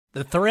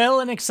The thrill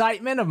and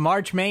excitement of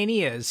March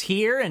Mania is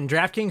here, and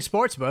DraftKings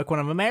Sportsbook, one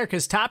of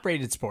America's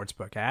top-rated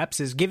sportsbook apps,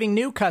 is giving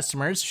new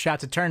customers a shot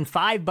to turn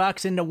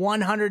 $5 into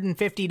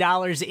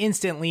 $150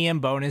 instantly in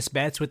bonus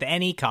bets with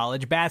any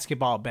college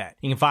basketball bet.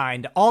 You can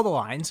find all the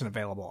lines and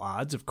available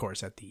odds, of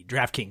course, at the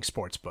DraftKings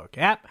Sportsbook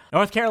app.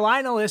 North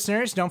Carolina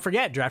listeners, don't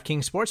forget,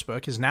 DraftKings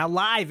Sportsbook is now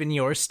live in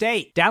your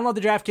state. Download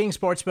the DraftKings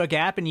Sportsbook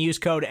app and use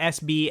code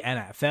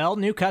SBNFL.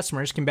 New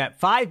customers can bet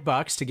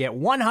 $5 to get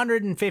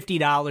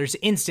 $150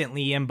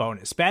 instantly in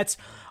bonus bets,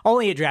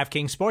 only at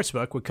DraftKings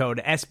Sportsbook with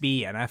code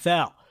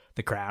SBNFL.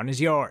 The crown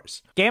is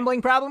yours.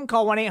 Gambling problem?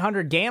 Call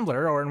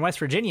 1-800-GAMBLER, or in West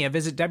Virginia,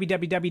 visit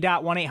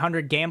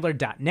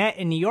www.1800gambler.net.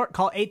 In New York,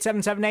 call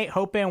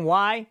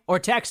 8778-HOPE-NY or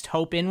text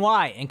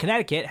HOPE-NY. In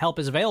Connecticut, help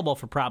is available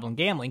for problem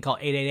gambling. Call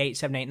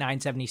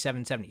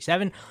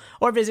 888-789-7777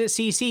 or visit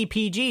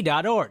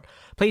ccpg.org.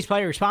 Please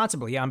play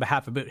responsibly on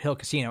behalf of Boot Hill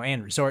Casino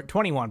and Resort.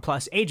 21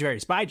 plus, age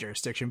varies by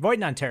jurisdiction. Void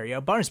in Ontario.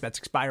 Bonus bets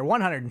expire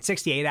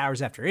 168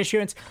 hours after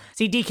issuance.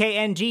 See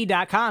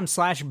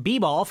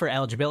dkng.com/bball for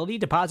eligibility,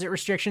 deposit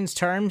restrictions,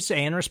 terms,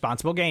 and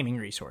responsible gaming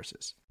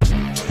resources.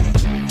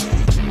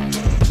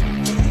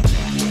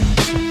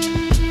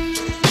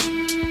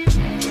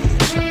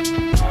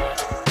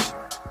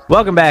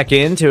 Welcome back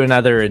into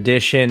another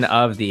edition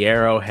of the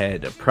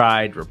Arrowhead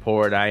Pride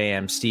Report. I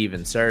am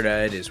Steven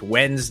Serta. It is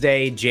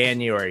Wednesday,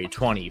 January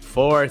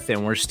 24th,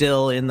 and we're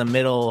still in the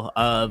middle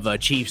of a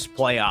Chiefs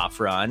playoff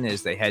run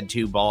as they head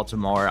to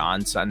Baltimore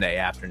on Sunday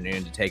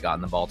afternoon to take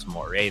on the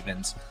Baltimore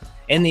Ravens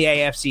in the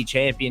AFC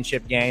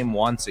Championship game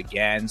once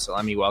again. So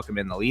let me welcome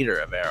in the leader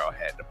of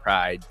Arrowhead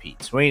Pride,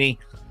 Pete Sweeney.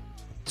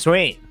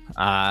 Sweeney,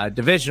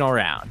 divisional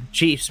round,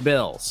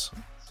 Chiefs-Bills.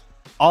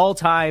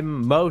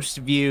 All-time most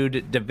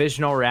viewed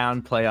divisional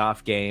round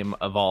playoff game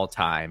of all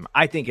time.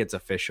 I think it's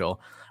official.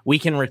 We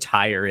can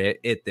retire it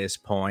at this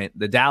point.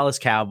 The Dallas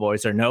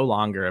Cowboys are no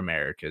longer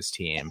America's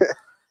team.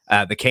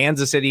 The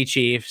Kansas City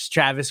Chiefs,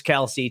 Travis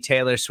Kelce,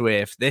 Taylor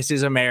Swift, this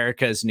is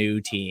America's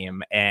new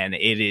team, and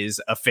it is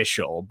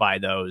official by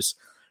those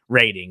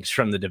ratings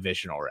from the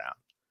divisional round.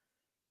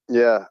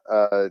 Yeah,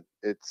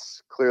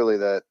 it's clearly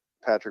that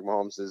Patrick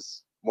Mahomes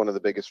is one of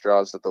the biggest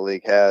draws that the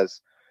league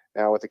has.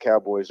 Now with the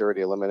Cowboys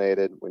already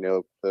eliminated, we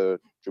know the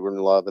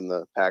Jordan Love and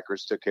the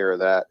Packers took care of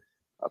that.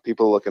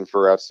 People are looking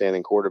for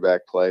outstanding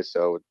quarterback play,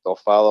 so they'll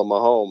follow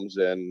Mahomes,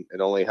 and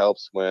it only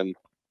helps when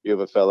you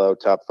have a fellow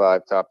top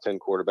 5, top 10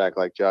 quarterback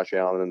like Josh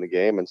Allen in the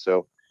game. And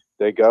so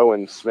they go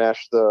and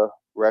smash the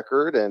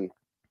record, and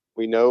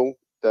we know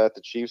that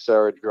the Chiefs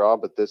are a draw,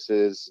 but this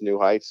is new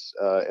heights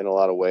in a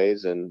lot of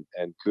ways, and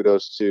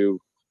kudos to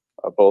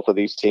both of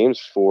these teams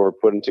for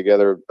putting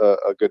together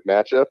a good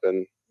matchup.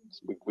 And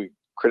we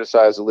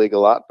criticize the league a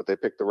lot, but they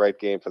picked the right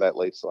game for that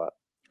late slot.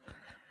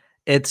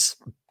 I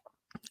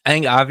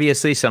think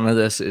obviously some of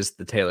this is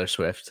the Taylor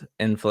Swift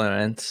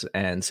influence.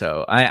 And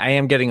so I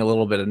am getting a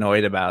little bit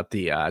annoyed about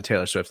the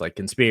Taylor Swift, like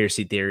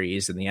conspiracy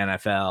theories in the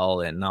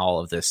NFL and all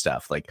of this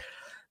stuff. Like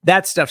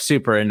that stuff's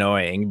super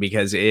annoying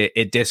because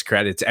it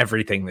discredits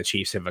everything the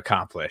Chiefs have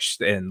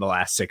accomplished in the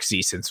last 6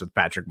 seasons with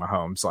Patrick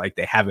Mahomes. Like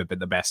they haven't been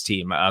the best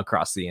team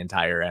across the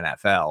entire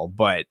NFL,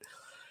 but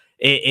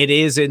it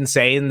is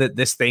insane that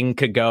this thing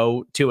could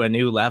go to a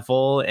new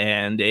level,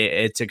 and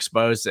it's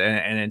exposed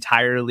an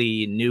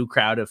entirely new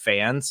crowd of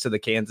fans to the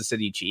Kansas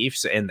City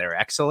Chiefs and their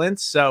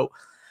excellence. So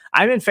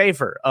I'm in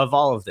favor of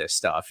all of this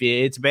stuff.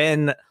 It's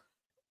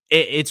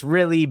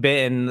really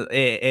been,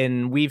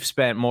 and we've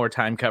spent more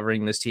time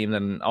covering this team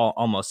than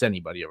almost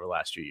anybody over the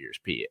last few years,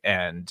 Pete.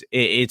 And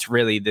it's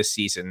really this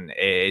season,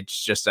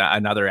 it's just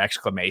another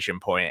exclamation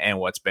point and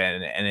what's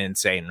been an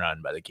insane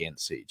run by the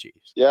Kansas City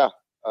Chiefs. Yeah.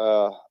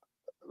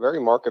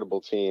 Very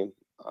marketable team.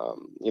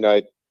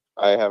 I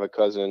have a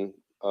cousin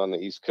on the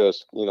East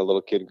Coast,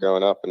 little kid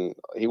growing up, and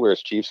he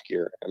wears Chiefs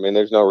gear. I mean,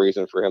 there's no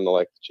reason for him to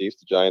like the Chiefs.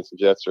 The Giants and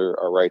Jets are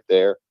right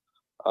there.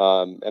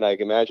 And I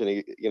can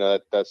imagine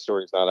that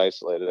story's not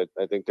isolated.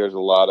 I think there's a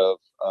lot of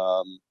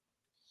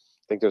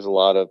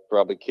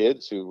probably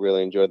kids who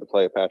really enjoyed the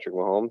play of Patrick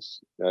Mahomes.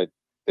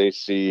 They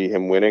see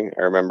him winning.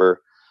 I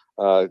remember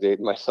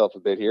dating myself a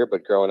bit here,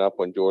 but growing up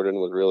when Jordan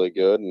was really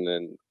good, and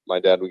then my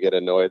dad would get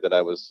annoyed that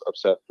I was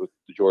upset with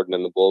Jordan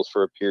and the Bulls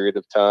for a period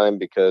of time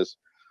because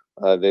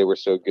they were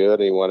so good.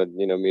 He wanted,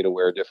 me to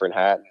wear a different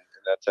hat and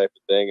that type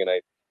of thing. And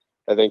I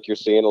think you're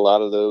seeing a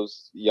lot of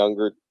those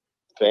younger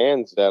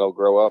fans that'll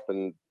grow up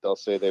and they'll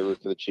say they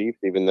root for the Chiefs,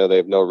 even though they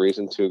have no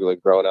reason to,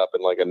 like growing up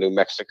in like a New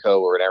Mexico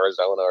or an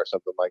Arizona or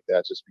something like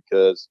that, just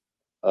because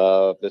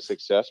of the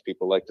success.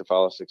 People like to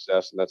follow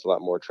success, and that's a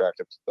lot more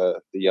attractive to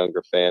the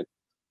younger fan.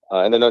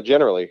 And then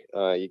generally,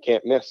 you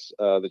can't miss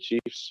the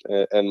Chiefs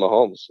and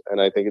Mahomes. And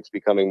I think it's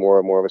becoming more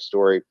and more of a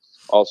story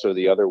also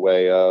the other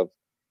way of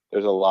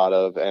there's a lot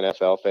of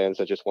NFL fans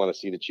that just want to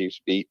see the Chiefs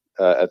beat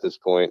at this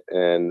point.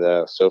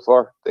 And so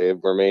far, they've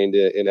remained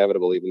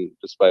inevitable, even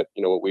despite,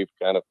 what we've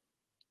kind of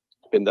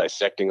been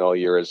dissecting all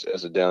year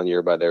as a down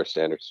year by their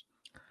standards.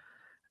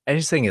 I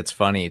just think it's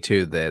funny,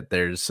 too, that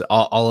there's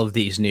all of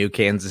these new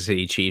Kansas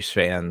City Chiefs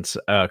fans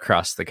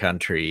across the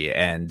country.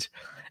 And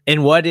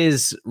in what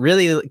is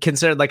really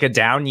considered like a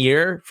down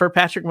year for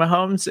Patrick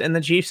Mahomes and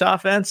the Chiefs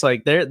offense.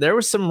 Like there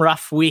was some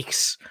rough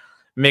weeks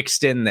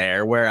mixed in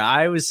there where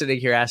I was sitting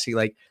here asking,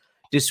 like,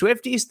 do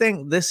Swifties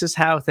think this is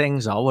how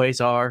things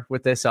always are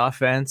with this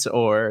offense,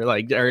 or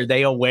like are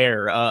they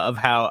aware of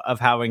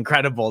how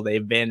incredible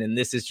they've been, and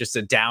this is just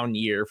a down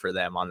year for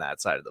them on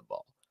that side of the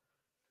ball?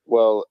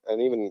 Well,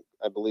 and even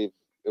I believe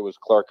it was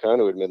Clark Hunt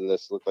who admitted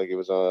this. Looked like it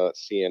was on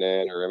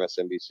CNN or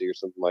MSNBC or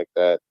something like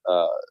that.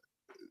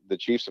 The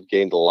Chiefs have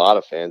gained a lot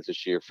of fans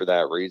this year for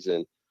that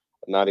reason.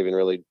 Not even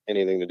really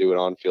anything to do with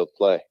on-field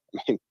play.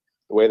 I mean,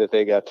 the way that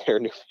they got their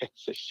new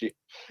fans this year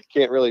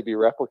can't really be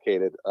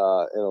replicated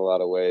in a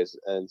lot of ways.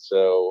 And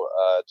so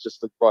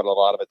just brought a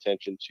lot of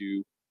attention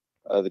to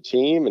the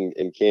team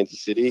in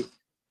Kansas City.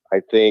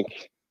 I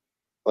think,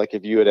 like,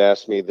 if you had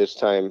asked me this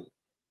time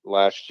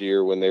last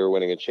year when they were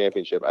winning a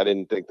championship, I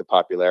didn't think the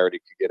popularity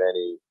could get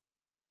any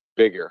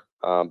bigger.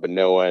 But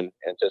no one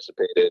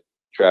anticipated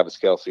Travis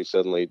Kelce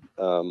suddenly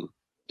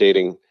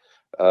dating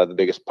the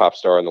biggest pop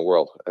star in the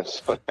world. And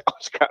so now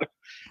it's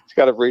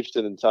kind of reached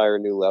an entire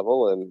new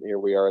level. And here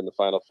we are in the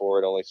Final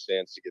Four. It only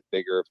stands to get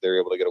bigger if they're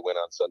able to get a win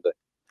on Sunday.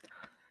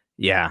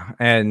 Yeah,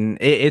 and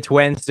it's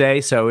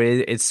Wednesday, so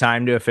it's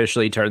time to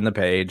officially turn the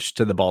page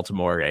to the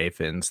Baltimore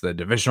Ravens. The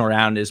divisional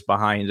round is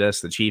behind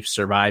us. The Chiefs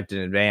survived in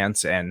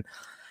advance, and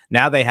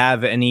now they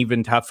have an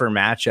even tougher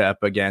matchup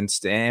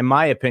against, in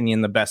my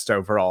opinion, the best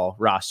overall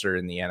roster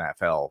in the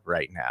NFL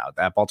right now.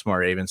 That Baltimore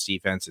Ravens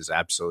defense is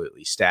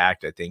absolutely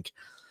stacked. I think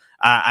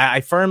I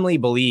firmly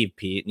believe,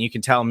 Pete, and you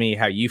can tell me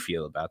how you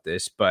feel about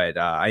this, but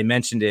I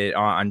mentioned it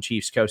on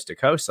Chiefs Coast to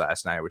Coast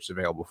last night, which is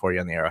available for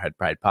you on the Arrowhead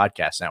Pride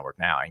Podcast Network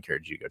now. I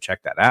encourage you to go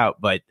check that out.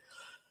 But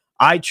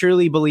I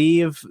truly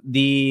believe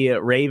the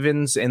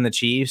Ravens and the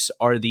Chiefs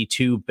are the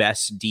two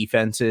best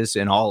defenses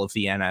in all of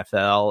the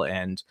NFL.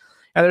 And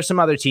there's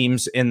some other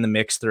teams in the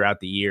mix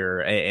throughout the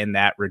year in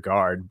that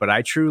regard. But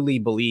I truly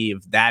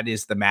believe that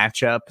is the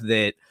matchup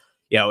that,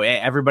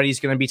 everybody's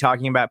going to be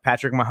talking about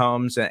Patrick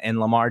Mahomes and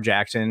Lamar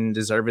Jackson,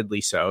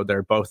 deservedly so.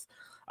 They're both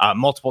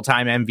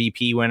multiple-time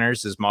MVP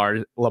winners as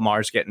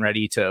Lamar's getting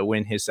ready to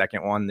win his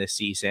second one this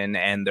season,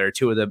 and they're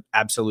two of the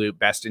absolute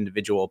best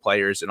individual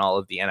players in all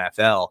of the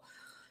NFL.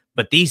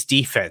 But these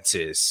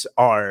defenses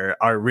are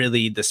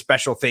really the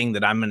special thing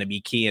that I'm going to be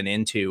keying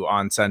into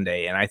on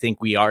Sunday, and I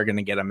think we are going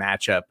to get a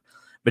matchup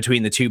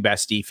between the two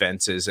best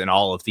defenses in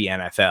all of the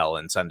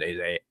NFL in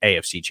Sunday's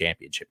AFC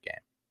Championship game.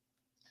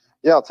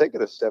 Yeah, I'll take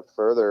it a step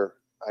further.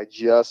 I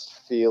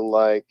just feel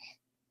like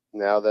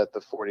now that the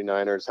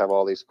 49ers have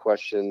all these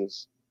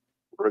questions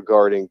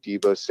regarding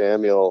Deebo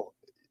Samuel,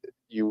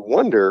 you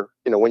wonder,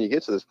 when you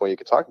get to this point, you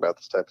can talk about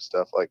this type of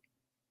stuff. Like,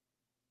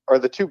 are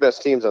the two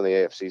best teams on the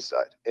AFC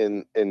side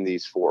in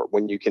these four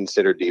when you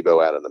consider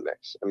Deebo out of the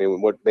mix? I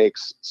mean, what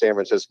makes San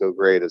Francisco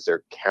great is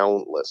their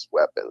countless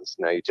weapons.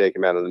 Now you take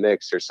them out of the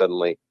mix, they're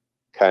suddenly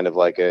kind of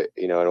like an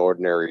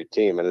ordinary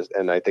team.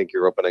 And I think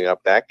you're opening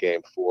up that game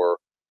for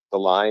the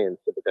Lions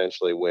to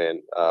potentially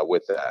win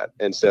with that.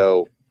 And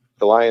so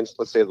the Lions,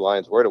 let's say the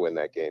Lions were to win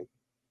that game,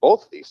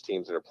 both of these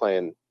teams that are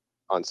playing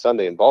on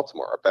Sunday in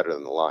Baltimore are better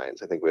than the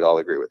Lions. I think we'd all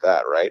agree with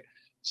that, right?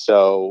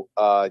 So,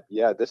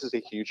 this is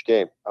a huge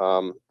game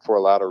for a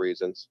lot of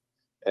reasons.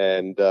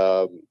 And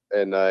I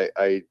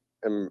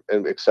am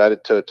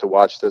excited to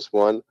watch this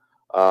one.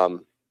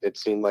 It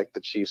seemed like the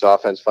Chiefs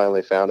offense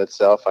finally found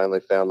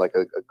like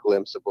a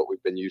glimpse of what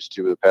we've been used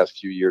to the past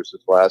few years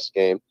this last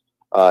game.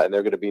 And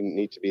they're going to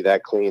need to be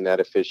that clean,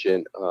 that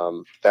efficient,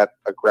 that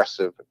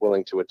aggressive,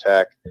 willing to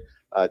attack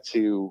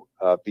to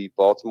beat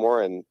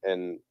Baltimore.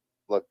 And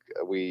look,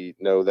 we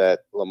know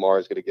that Lamar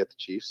is going to get the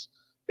Chiefs,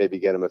 maybe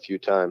get him a few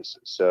times.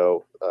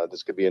 So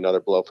this could be another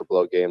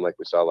blow-for-blow game like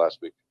we saw last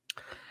week.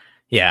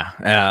 Yeah,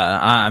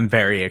 I'm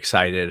very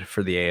excited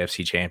for the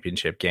AFC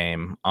Championship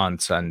game on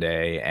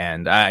Sunday,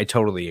 and I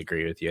totally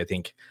agree with you. I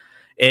think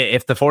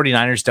if the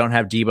 49ers don't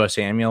have Deebo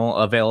Samuel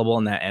available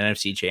in that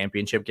NFC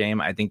Championship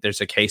game, I think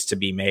there's a case to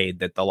be made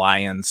that the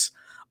Lions'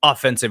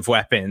 offensive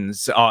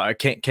weapons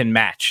can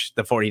match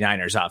the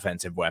 49ers'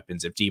 offensive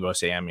weapons if Deebo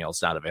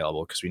Samuel's not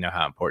available, because we know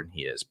how important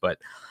he is. But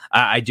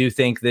I do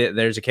think that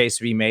there's a case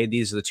to be made.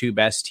 These are the two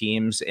best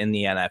teams in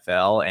the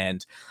NFL,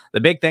 and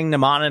the big thing to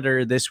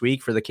monitor this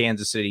week for the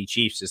Kansas City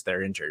Chiefs is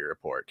their injury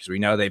report, because we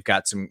know they've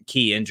got some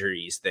key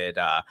injuries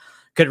that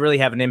could really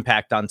have an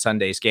impact on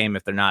Sunday's game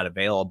if they're not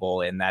available.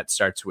 And that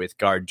starts with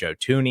guard Joe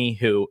Thuney,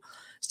 who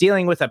is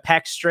dealing with a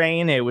pec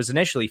strain. It was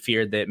initially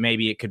feared that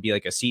maybe it could be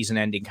like a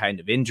season-ending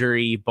kind of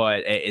injury,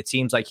 but it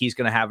seems like he's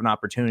going to have an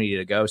opportunity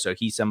to go. So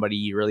he's somebody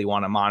you really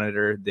want to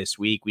monitor this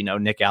week. We know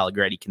Nick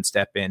Allegretti can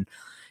step in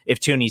if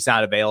Tooney's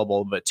not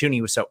available, but Thuney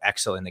was so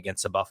excellent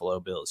against the Buffalo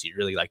Bills. You'd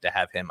really like to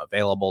have him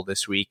available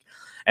this week.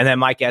 And then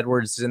Mike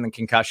Edwards is in the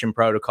concussion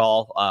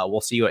protocol.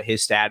 We'll see what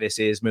his status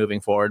is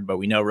moving forward, but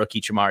we know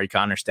rookie Chamari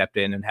Connor stepped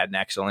in and had an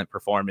excellent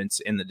performance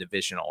in the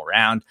divisional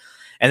round.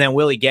 And then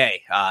Willie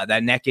Gay,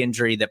 that neck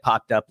injury that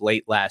popped up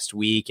late last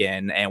week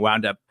and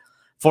wound up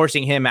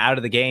forcing him out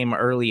of the game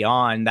early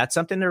on. That's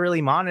something to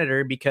really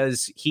monitor,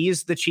 because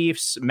he's the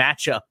Chiefs'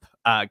 matchup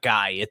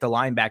guy at the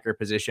linebacker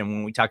position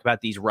when we talk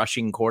about these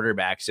rushing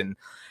quarterbacks. And,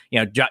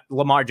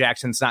 Lamar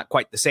Jackson's not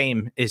quite the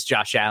same as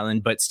Josh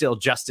Allen, but still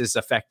just as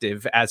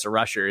effective as a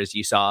rusher as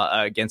you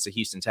saw against the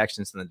Houston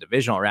Texans in the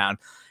divisional round.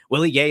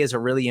 Willie Gay is a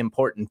really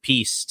important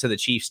piece to the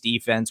Chiefs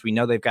defense. We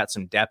know they've got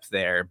some depth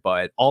there,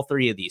 but all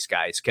three of these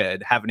guys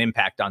could have an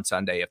impact on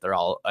Sunday if they're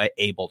all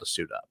able to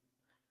suit up.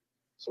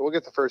 So we'll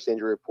get the first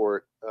injury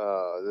report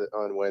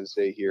on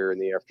Wednesday here in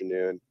the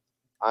afternoon.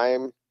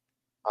 I'm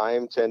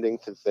tending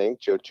to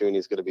think Joe Thuney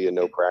is going to be a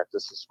no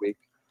practice this week.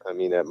 I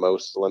mean, at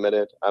most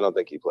limited. I don't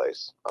think he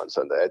plays on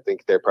Sunday. I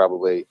think they're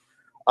probably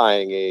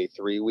eyeing a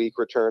 3-week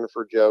return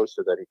for Joe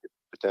so that he could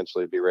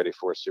potentially be ready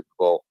for a Super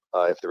Bowl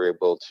if they're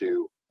able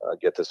to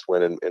get this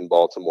win in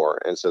Baltimore.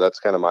 And so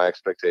that's kind of my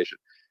expectation.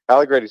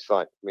 Allegretti's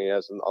fine. I mean, he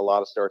has a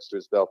lot of starts to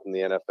his belt in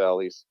the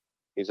NFL.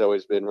 He's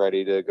always been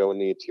ready to go in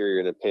the interior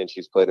in a pinch.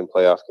 He's played in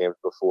playoff games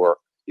before.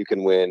 You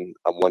can win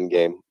one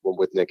game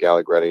with Nick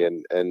Allegretti,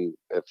 and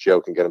if Joe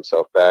can get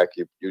himself back,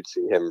 you'd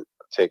see him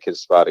take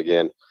his spot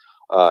again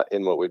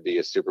in what would be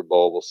a Super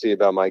Bowl. We'll see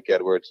about Mike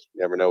Edwards.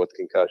 You never know with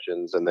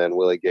concussions. And then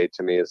Willie Gay,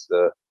 to me, is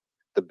the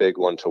big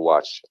one to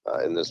watch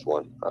in this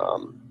one.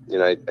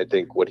 I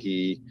think what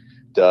he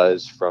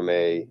does from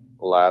a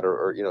ladder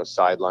or,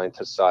 sideline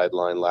to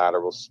sideline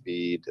lateral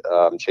speed,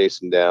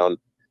 chasing down,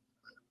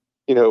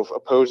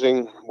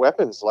 opposing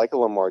weapons like a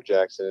Lamar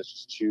Jackson is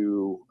just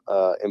too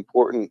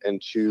important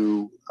and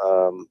too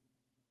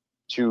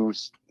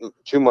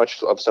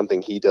much of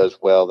something he does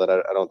well that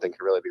I don't think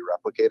can really be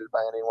replicated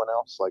by anyone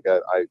else. Like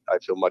I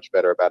feel much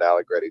better about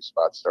Allegretti's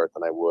spot start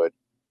than I would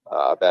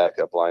a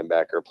backup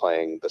linebacker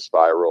playing the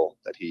spiral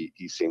that he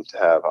seems to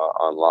have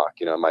on lock.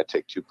 It might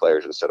take 2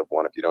 players instead of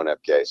 1 if you don't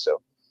have Gay.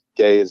 So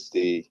Gay is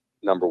the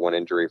number 1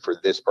 injury for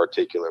this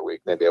particular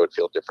week. Maybe I would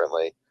feel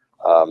differently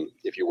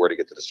if you were to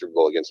get to the Super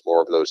Bowl against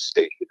more of those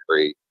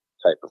stationary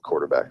type of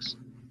quarterbacks.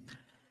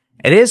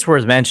 It is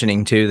worth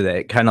mentioning, too,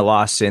 that kind of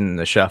lost in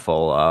the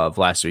shuffle of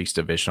last week's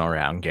divisional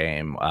round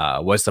game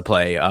was the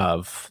play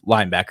of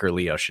linebacker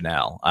Leo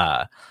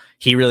Chenal.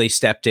 He really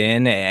stepped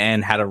in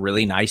and had a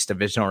really nice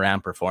divisional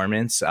round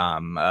performance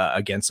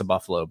against the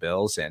Buffalo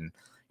Bills. And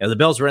the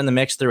Bills were in the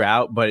mix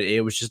throughout, but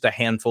it was just a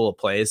handful of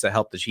plays that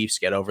helped the Chiefs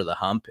get over the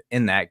hump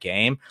in that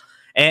game.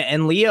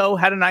 And Leo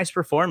had a nice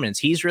performance.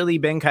 He's really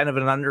been kind of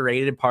an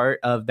underrated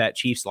part of that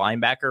Chiefs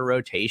linebacker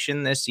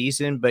rotation this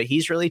season, but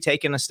he's really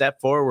taken a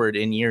step forward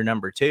in year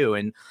number 2.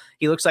 And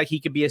he looks like he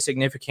could be a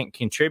significant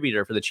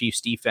contributor for the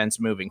Chiefs defense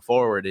moving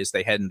forward as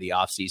they head into the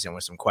offseason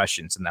with some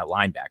questions in that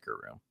linebacker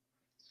room.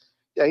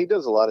 Yeah, he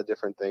does a lot of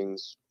different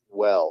things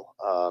well.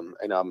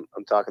 And I'm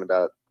talking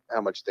about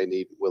how much they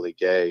need Willie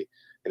Gay.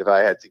 And if I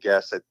had to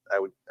guess, I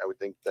would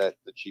think that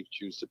the Chiefs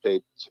choose to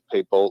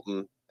pay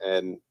Bolton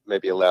and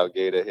maybe allow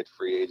Gay to hit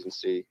free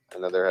agency. I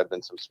know there had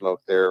been some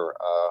smoke there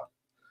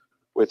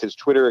with his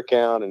Twitter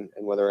account and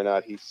whether or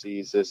not he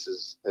sees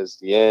this as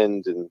the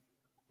end. And,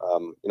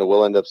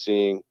 we'll end up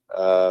seeing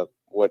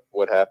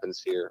what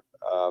happens here.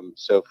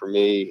 So for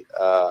me,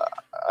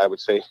 I would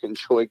say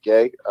enjoy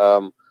Gay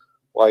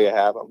while you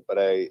have him. But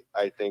I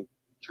think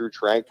Drew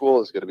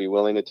Tranquil is going to be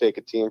willing to take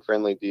a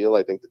team-friendly deal.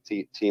 I think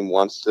the team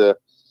wants to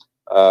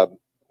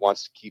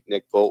keep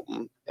Nick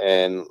Bolton,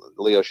 and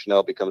Leo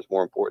Chenal becomes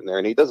more important there.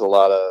 And he does a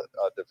lot of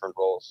different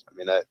roles. I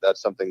mean,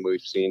 that's something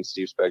we've seen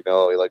Steve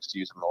Spagnuolo. He likes to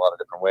use him in a lot of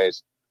different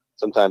ways.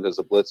 Sometimes as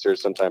a blitzer,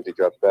 sometimes he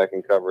drops back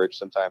in coverage,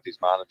 sometimes he's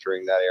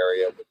monitoring that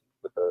area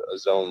with a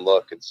zone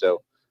look. And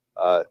so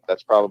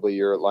that's probably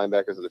your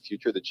linebackers of the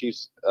future. The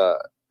Chiefs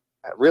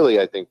really,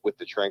 I think, with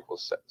the Tranquil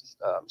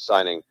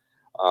signing,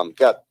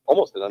 got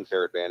almost an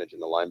unfair advantage in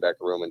the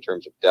linebacker room in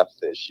terms of depth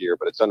this year,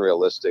 but it's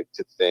unrealistic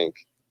to think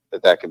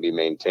that can be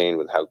maintained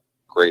with how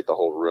great the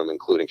whole room,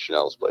 including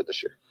Chanel's, played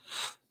this year.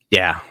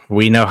 Yeah,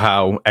 we know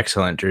how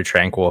excellent Drew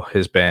Tranquil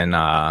has been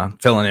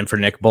filling in for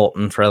Nick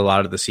Bolton for a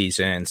lot of the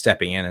season and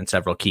stepping in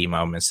several key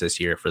moments this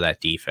year for that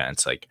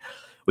defense. Like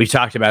we've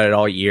talked about it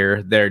all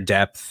year, their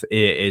depth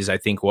is I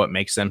think, what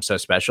makes them so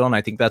special. And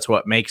I think that's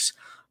what makes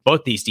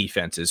both these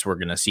defenses we're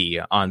going to see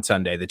on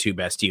Sunday, the 2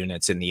 best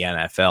units in the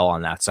NFL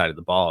on that side of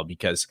the ball,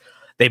 because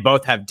they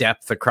both have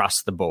depth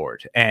across the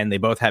board and they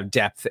both have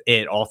depth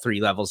at all 3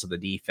 levels of the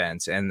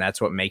defense. And that's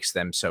what makes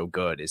them so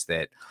good, is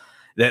that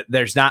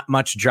there's not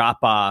much drop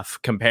off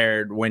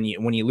compared when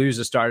you lose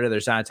a starter.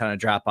 There's not a ton of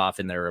drop off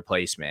in their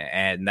replacement.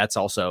 And that's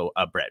also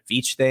a Brett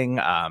Veach thing.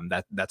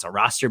 That's a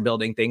roster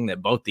building thing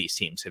that both these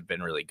teams have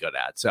been really good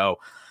at. So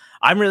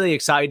I'm really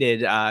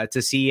excited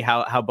to see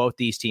how both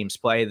these teams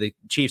play. The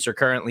Chiefs are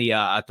currently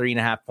a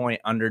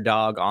 3.5-point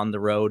underdog on the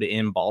road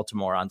in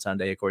Baltimore on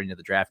Sunday, according to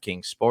the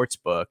DraftKings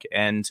Sportsbook.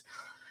 And,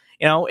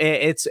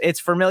 it's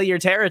familiar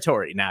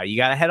territory now. You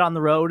got to head on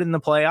the road in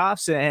the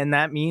playoffs, and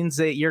that means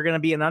that you're going to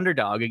be an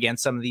underdog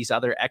against some of these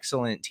other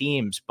excellent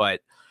teams. But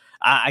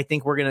I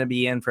think we're going to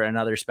be in for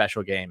another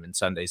special game in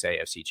Sunday's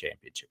AFC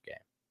Championship game.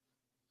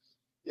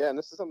 Yeah, and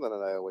this is something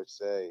that I always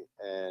say,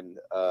 and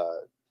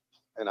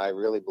I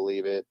really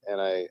believe it. And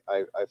I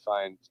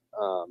find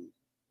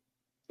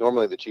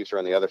normally the Chiefs are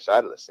on the other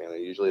side of this thing.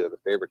 Usually they're the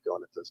favorite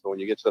going into this. But when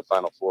you get to the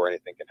Final Four,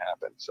 anything can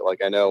happen. So,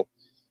 I know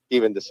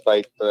even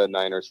despite the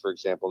Niners, for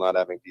example, not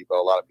having Debo,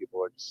 a lot of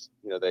people are just,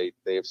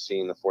 they have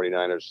seen the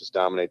 49ers just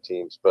dominate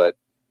teams. But,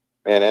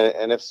 man,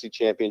 NFC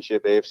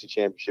Championship, AFC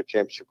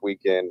Championship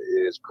weekend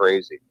is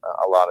crazy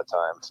a lot of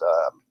times.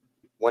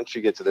 Once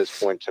you get to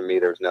this point, to me,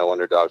 there's no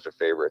underdogs or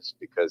favorites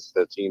because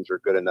the teams are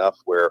good enough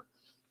where,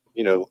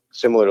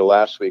 similar to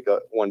last week,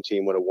 one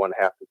team would have won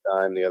half the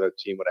time, the other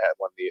team would have had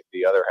won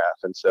the other half.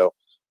 And so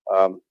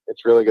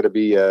it's really going to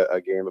be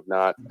a game of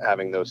not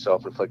having those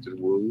self-inflicted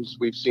wounds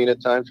we've seen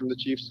at times from the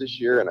Chiefs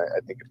this year. And I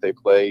think if they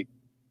play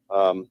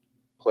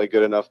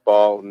good enough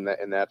ball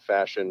in that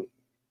fashion,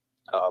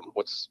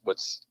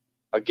 what's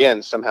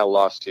again somehow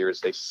lost here is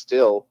they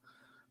still,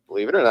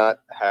 believe it or not,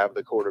 have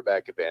the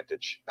quarterback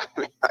advantage.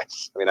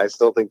 I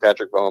still think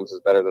Patrick Mahomes is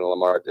better than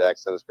Lamar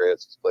Jackson, as great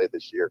as he's played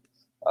this year.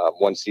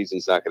 One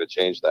season's not going to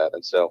change that.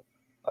 And so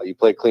you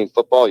play clean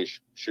football, you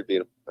should be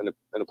in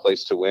a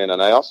place to win.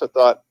 And I also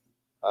thought,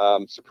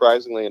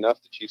 surprisingly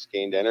enough, the Chiefs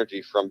gained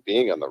energy from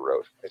being on the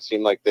road. It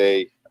seemed like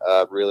they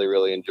really,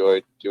 really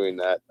enjoyed doing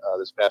that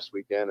this past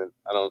weekend.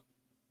 And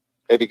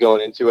maybe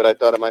going into it, I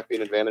thought it might be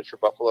an advantage for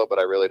Buffalo, but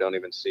I really don't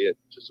even see it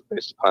just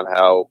based upon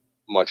how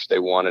much they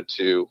wanted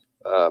to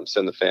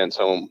send the fans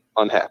home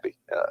unhappy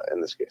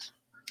in this case.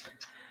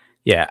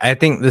 Yeah, I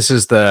think this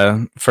is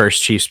the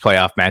first Chiefs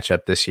playoff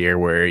matchup this year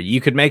where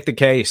you could make the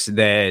case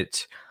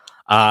that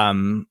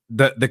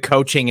the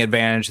coaching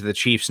advantage that the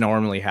Chiefs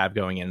normally have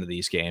going into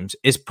these games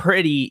is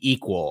pretty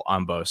equal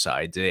on both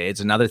sides. It's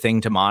another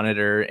thing to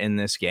monitor in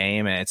this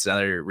game, and it's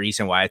another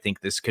reason why I think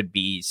this could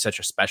be such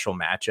a special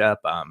matchup.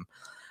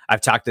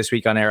 I've talked this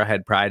week on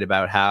Arrowhead Pride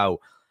about how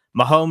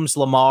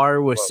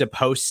Mahomes-Lamar was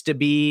supposed to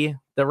be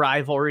the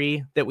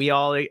rivalry that we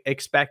all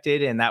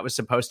expected, and that was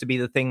supposed to be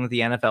the thing that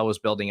the NFL was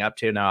building up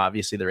to. Now,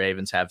 obviously, the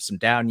Ravens have some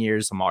down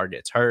years. Lamar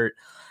gets hurt,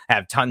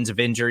 have tons of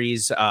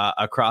injuries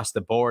across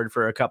the board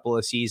for a couple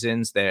of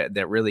seasons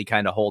that really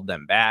kind of hold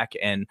them back,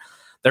 and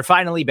they're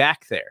finally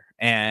back there.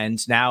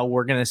 And now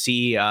we're going to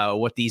see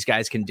what these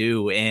guys can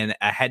do in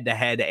a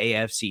head-to-head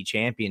AFC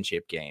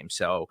championship game.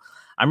 So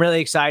I'm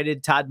really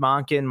excited. Todd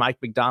Monken, Mike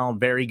McDonald,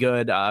 very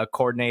good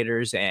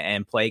coordinators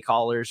and play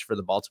callers for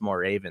the Baltimore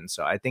Ravens.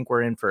 So I think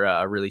we're in for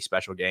a really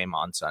special game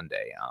on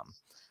Sunday.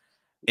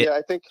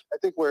 I think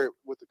where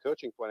with the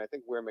coaching point, I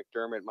think where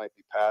McDermott might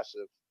be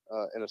passive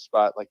in a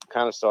spot like you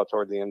kind of saw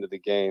toward the end of the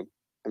game.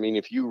 I mean,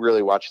 if you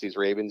really watch these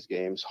Ravens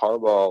games,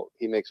 Harbaugh,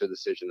 he makes a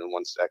decision in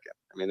 1 second.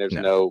 I mean, there's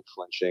no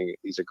flinching.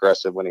 He's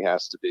aggressive when he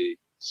has to be.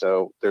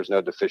 So there's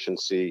no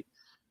deficiency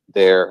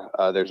there.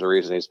 There's a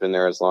reason he's been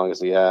there as long as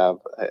he have.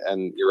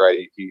 And you're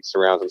right. He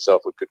surrounds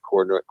himself with good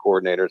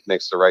coordinators,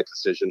 makes the right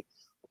decision.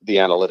 The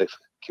analytics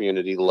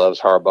community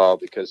loves Harbaugh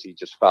because he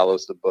just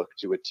follows the book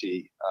to a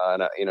T.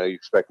 And you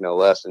expect no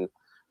less. And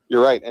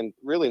you're right. And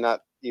really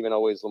not even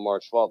always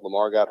Lamar's fault.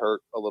 Lamar got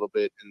hurt a little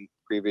bit in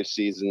previous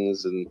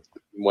seasons. And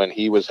when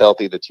he was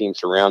healthy, the team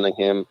surrounding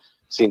him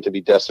seemed to be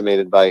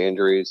decimated by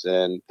injuries.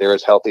 And they're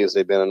as healthy as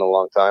they've been in a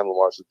long time.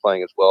 Lamar's been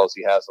playing as well as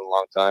he has in a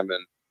long time.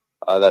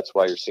 And that's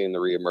why you're seeing the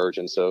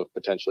reemergence of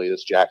potentially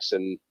this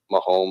Jackson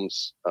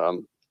Mahomes. I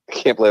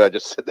can't believe I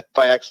just said that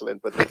by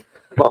accident, but the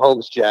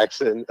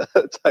Mahomes-Jackson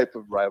type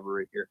of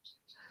rivalry here.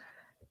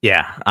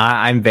 Yeah,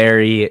 I'm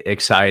very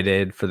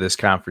excited for this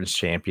conference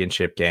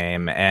championship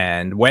game.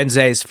 And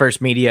Wednesday's first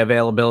media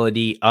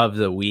availability of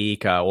the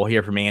week. We'll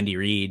hear from Andy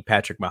Reid,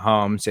 Patrick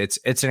Mahomes.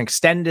 It's an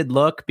extended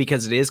look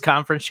because it is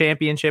conference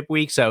championship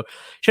week. So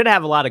should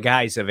have a lot of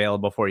guys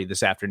available for you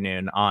this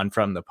afternoon on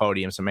From the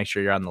Podium. So make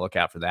sure you're on the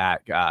lookout for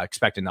that.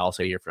 Expecting to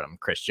also hear from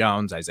Chris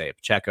Jones, Isaiah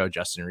Pacheco,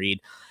 Justin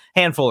Reed,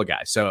 handful of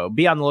guys. So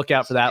be on the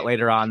lookout for that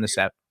later on this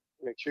episode.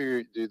 Make sure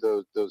you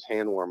do those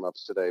hand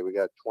warm-ups today. We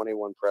got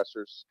 21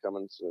 pressers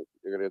coming, so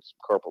you're going to get some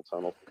carpal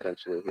tunnel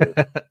potentially here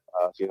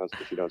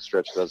if you don't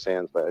stretch those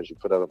hands as you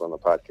put it up on the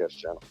podcast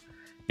channel.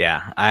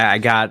 Yeah, I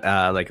got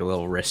like a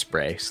little wrist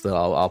brace that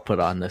I'll put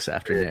on this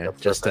afternoon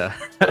just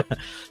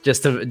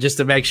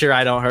to make sure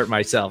I don't hurt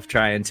myself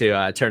trying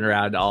to turn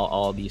around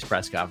all these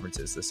press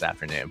conferences this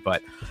afternoon.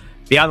 But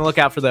be on the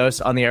lookout for those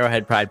on the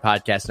Arrowhead Pride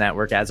Podcast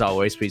Network. As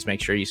always, please make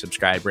sure you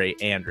subscribe,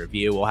 rate, and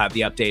review. We'll have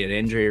the updated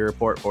injury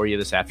report for you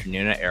this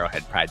afternoon at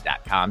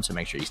arrowheadpride.com, so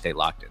make sure you stay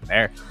locked in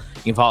there.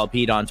 You can follow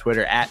Pete on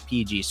Twitter at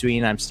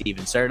PGSween. I'm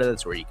Steven Serta.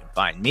 That's where you can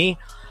find me.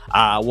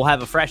 We'll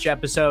have a fresh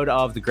episode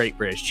of the Great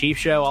British Chief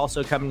Show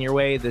also coming your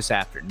way this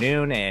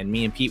afternoon, and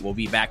me and Pete will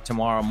be back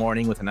tomorrow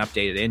morning with an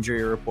updated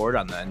injury report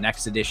on the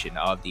next edition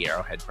of the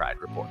Arrowhead Pride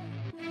Report.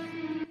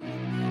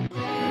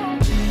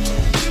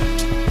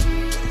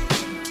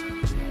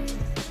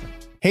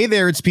 Hey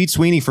there, it's Pete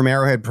Sweeney from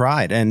Arrowhead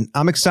Pride, and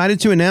I'm excited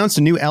to announce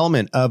a new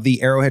element of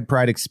the Arrowhead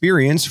Pride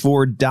experience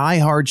for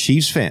die-hard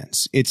Chiefs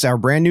fans. It's our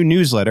brand new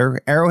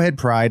newsletter, Arrowhead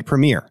Pride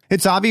Premiere.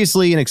 It's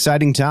obviously an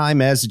exciting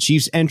time as the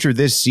Chiefs enter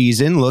this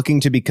season looking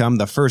to become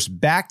the first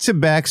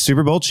back-to-back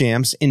Super Bowl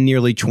champs in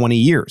nearly 20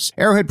 years.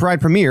 Arrowhead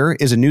Pride Premiere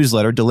is a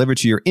newsletter delivered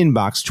to your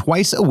inbox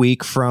twice a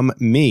week from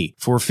me.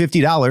 For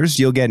 $50,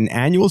 you'll get an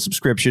annual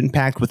subscription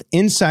packed with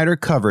insider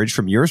coverage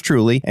from yours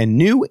truly and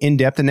new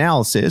in-depth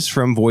analysis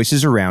from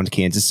voices around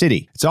Kansas Kansas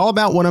City. It's all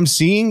about what I'm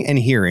seeing and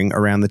hearing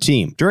around the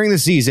team. During the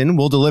season,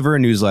 we'll deliver a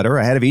newsletter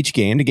ahead of each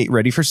game to get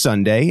ready for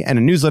Sunday, and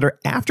a newsletter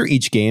after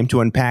each game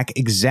to unpack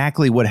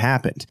exactly what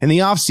happened. In the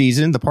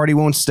offseason, the party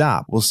won't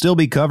stop. We'll still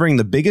be covering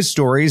the biggest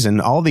stories,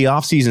 and all the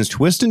offseason's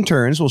twists and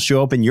turns will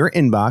show up in your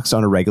inbox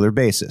on a regular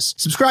basis.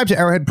 Subscribe to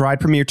Arrowhead Pride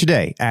Premier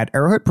today at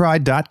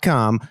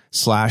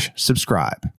arrowheadpride.com/subscribe.